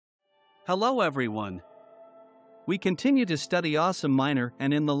Hello everyone. We continue to study Awesome Miner,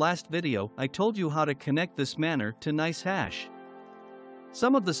 and in the last video I told you how to connect this miner to Nicehash.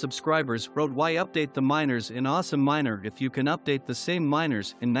 Some of the subscribers wrote why update the miners in Awesome Miner if you can update the same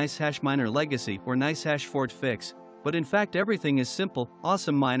miners in Nicehash Miner Legacy or Nicehash Fort Fix, but in fact everything is simple.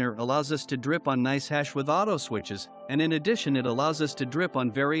 Awesome Miner allows us to drip on Nicehash with auto switches, and in addition it allows us to drip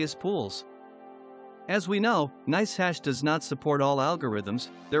on various pools. As we know, Nicehash does not support all algorithms.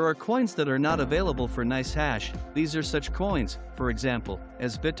 There are coins that are not available for Nicehash. These are such coins, for example,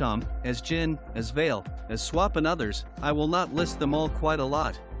 as bytom, as Jin, as Veil, as Swap and others. I will not list them all quite a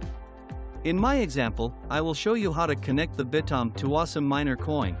lot. In my example, I will show you how to connect the bytom to Awesome Miner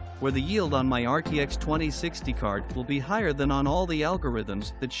coin, where the yield on my RTX 2060 card will be higher than on all the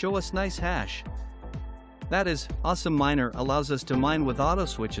algorithms that show us Nicehash. That is, Awesome Miner allows us to mine with auto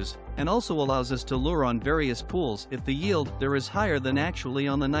switches, and also allows us to lure on various pools if the yield there is higher than actually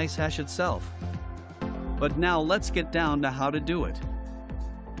on the Nicehash itself. But now let's get down to how to do it.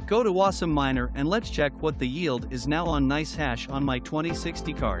 Go to Awesome Miner and let's check what the yield is now on Nicehash on my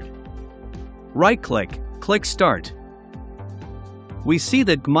 2060 card. Right-click, click Start. We see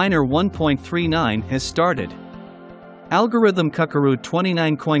that Miner 1.39 has started. Algorithm Kakaru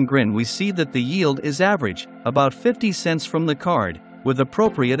 29 coin grin. We see that the yield is average, about 50 cents from the card, with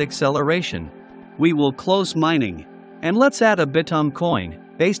appropriate acceleration. We will close mining. And let's add a bytom coin,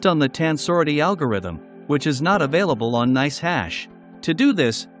 based on the Tansority algorithm, which is not available on Nicehash. To do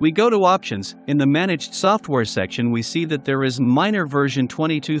this, we go to Options. In the Managed Software section we see that there is Miner version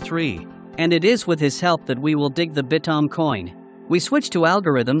 22.3. And it is with his help that we will dig the bytom coin. We switch to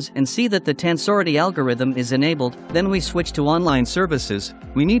algorithms and see that the Tansority algorithm is enabled. Then we switch to online services.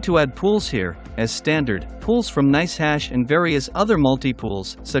 We need to add pools here, as standard. Pools from Nicehash and various other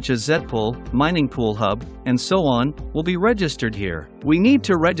multi-pools, such as Zpool, Mining Pool Hub, and so on, will be registered here. We need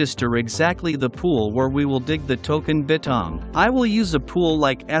to register exactly the pool where we will dig the token bytom. I will use a pool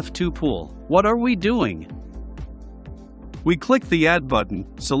like F2 pool. What are we doing? We click the Add button,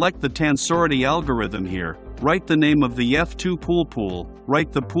 select the Tansority algorithm here, write the name of the F2 pool,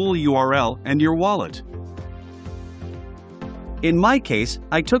 write the pool URL and your wallet. In my case,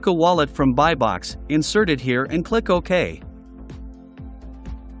 I took a wallet from Buybox, insert it here and click OK.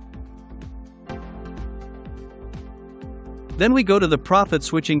 Then we go to the profit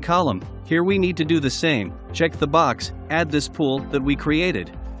switching column. Here we need to do the same. Check the box, add this pool that we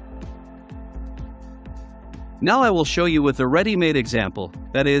created. Now I will show you with a ready-made example,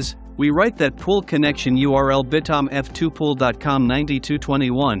 that is, we write that pool connection URL bytomf2pool.com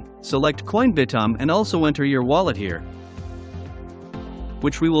 9221, select coin bytom and also enter your wallet here,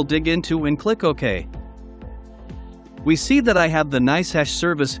 which we will dig into and click OK. We see that I have the Nicehash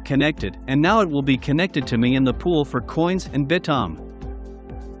service connected, and now it will be connected to me in the pool for coins and bytom.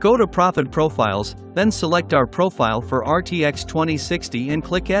 Go to Profit Profiles, then select our profile for RTX 2060 and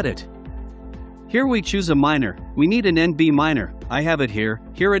click Edit. Here we choose a miner. We need an NB miner. I have it here.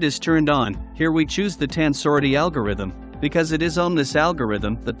 Here it is turned on. Here we choose the Tansority algorithm, because it is on this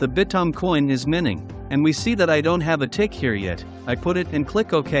algorithm that the bytom coin is mining. And we see that I don't have a tick here yet. I put it and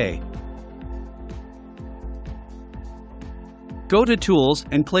click OK. Go to Tools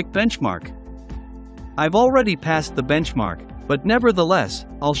and click Benchmark. I've already passed the benchmark, but nevertheless,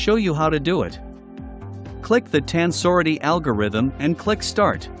 I'll show you how to do it. Click the Tansority algorithm and click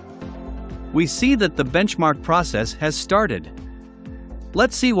Start. We see that the benchmark process has started.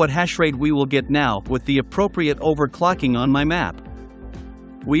 Let's see what hash rate we will get now with the appropriate overclocking on my map.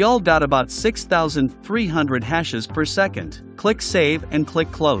 We all got about 6,300 hashes per second. Click Save and click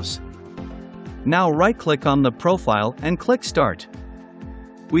Close. Now right-click on the profile and click Start.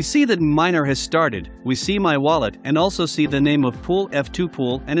 We see that miner has started. We see my wallet and also see the name of pool F2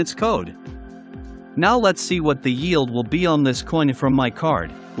 pool and its code. Now let's see what the yield will be on this coin from my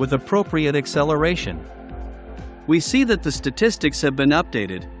card, with appropriate acceleration. We see that the statistics have been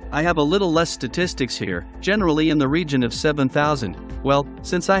updated. I have a little less statistics here, generally in the region of 7,000. Well,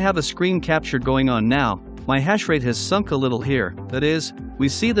 since I have a screen capture going on now, my hash rate has sunk a little here. That is, we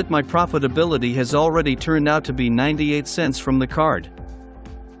see that my profitability has already turned out to be 98 cents from the card.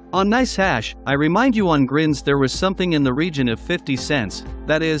 On Nicehash, I remind you on grins there was something in the region of 50 cents.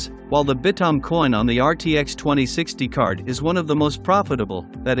 That is, while the bytom coin on the RTX 2060 card is one of the most profitable,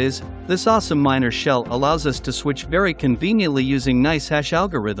 that is, this Awesome Miner shell allows us to switch very conveniently using Nicehash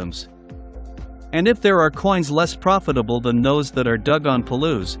algorithms. And if there are coins less profitable than those that are dug on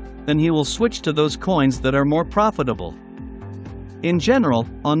Palouse, then he will switch to those coins that are more profitable. In general,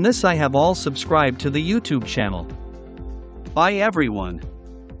 on this I have all subscribed to the YouTube channel. Bye everyone.